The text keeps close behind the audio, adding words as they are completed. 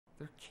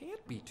There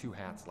can't be two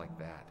hats like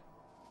that.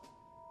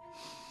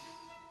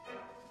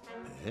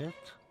 Pet?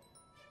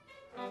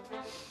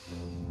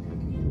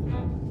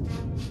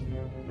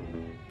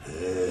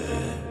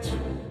 Pet.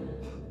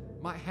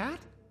 My hat?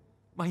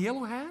 My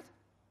yellow hat?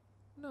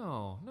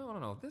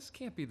 No. This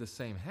can't be the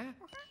same hat.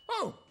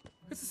 Oh,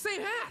 it's the same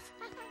hat!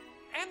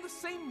 And the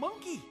same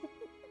monkey!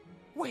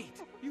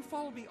 Wait, you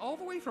followed me all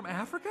the way from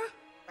Africa?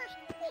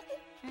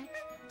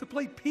 To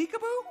play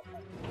peekaboo?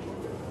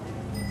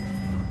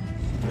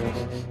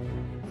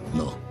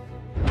 No.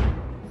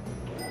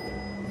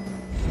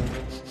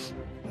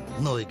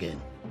 No again.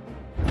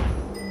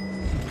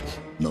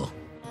 No.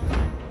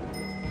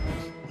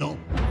 No.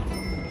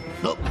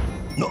 No.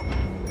 No.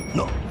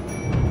 No. No.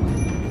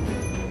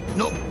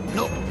 No.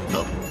 No. No.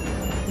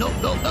 No.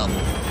 No.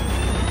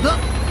 No.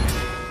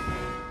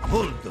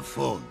 Hold the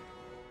phone.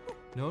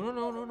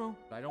 No.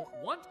 I don't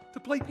want to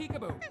play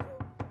peekaboo.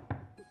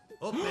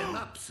 Open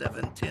up,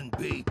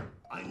 710B.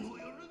 I know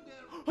you're in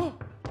there.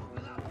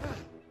 Open up.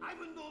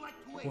 Ivan don't like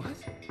to wait. What?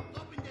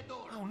 Open the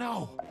door. Oh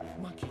no!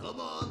 Monkey. Come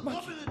on,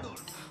 Monkey. open the door.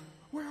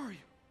 Where are you?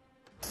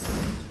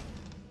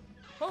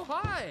 Oh,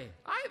 hi!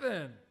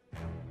 Ivan!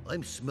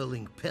 I'm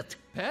smelling pet.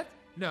 Pet?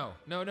 No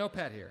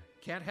pet here.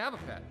 Can't have a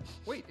pet.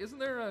 Wait, isn't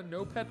there a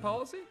no pet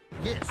policy?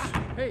 Yes.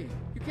 Hey,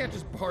 you can't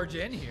just barge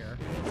in here.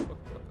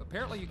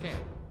 Apparently you can.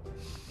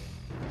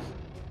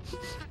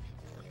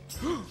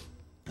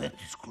 Pet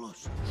is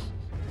close.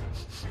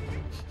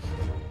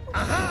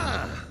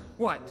 Aha!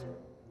 What?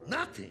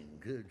 Nothing.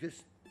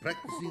 Just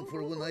practicing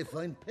for when I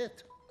find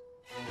pet.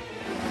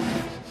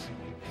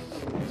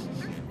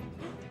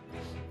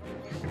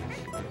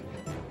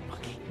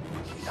 Monkey.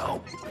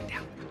 No.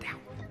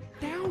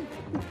 Down.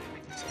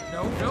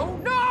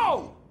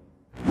 No!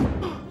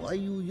 Why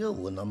you yell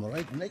when I'm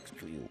right next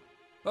to you?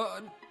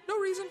 No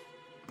reason.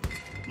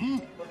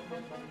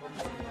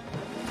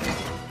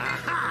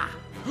 Aha!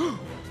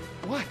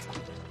 What?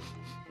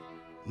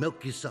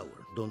 Milk is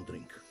sour. Don't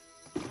drink.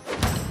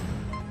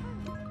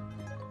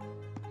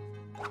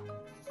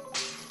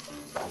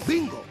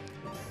 Bingo!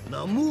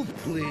 Now move,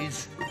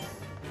 please.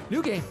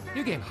 New game.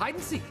 Hide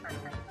and seek.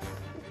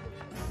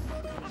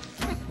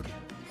 Okay,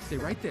 stay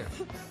right there.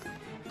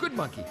 Good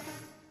monkey.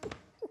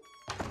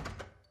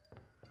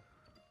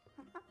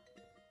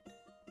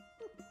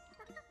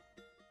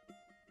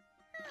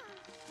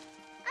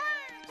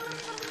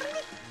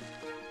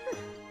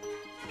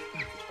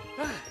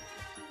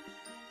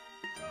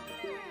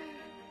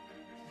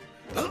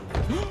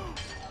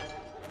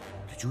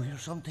 Did you hear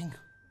something?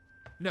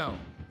 No.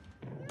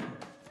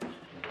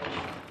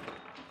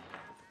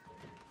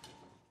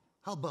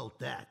 How about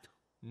that?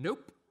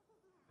 Nope.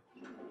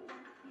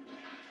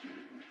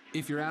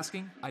 If you're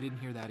asking, I didn't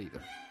hear that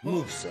either.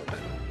 Move, son.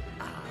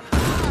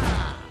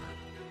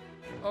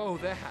 Oh,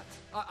 that.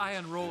 I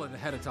unroll it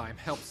ahead of time.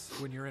 Helps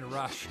when you're in a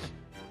rush.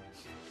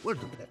 Where's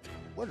the pet?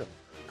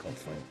 Can't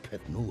find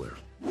pet nowhere.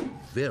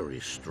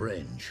 Very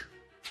strange.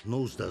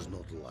 Nose does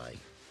not lie.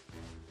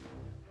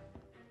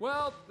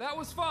 Well, that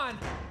was fun.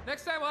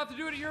 Next time I'll have to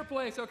do it at your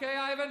place, okay,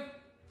 Ivan?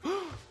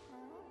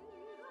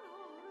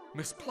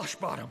 Miss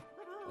Plushbottom.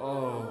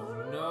 Oh,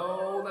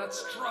 no,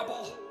 that's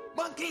trouble.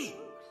 Monkey!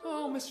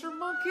 Oh, Mr.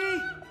 Monkey!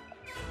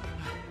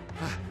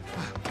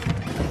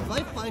 If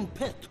I find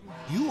pet,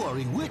 you are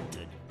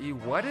evicted.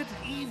 What-ed?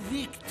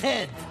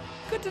 Evicted.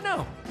 Good to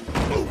know.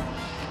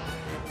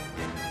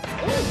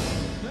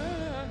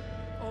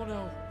 Oh,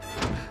 no.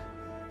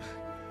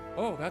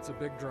 Oh, that's a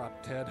big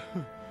drop, Ted.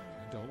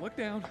 Don't look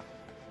down.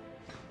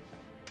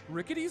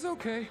 Rickety's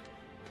okay.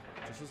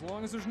 Just as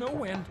long as there's no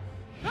wind.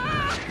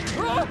 Ah!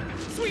 Oh,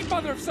 sweet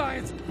mother of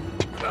science!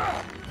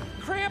 Ah!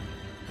 Cramp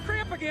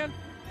again!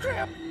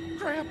 Cramp!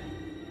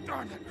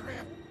 Darn that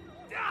cramp!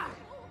 Ah!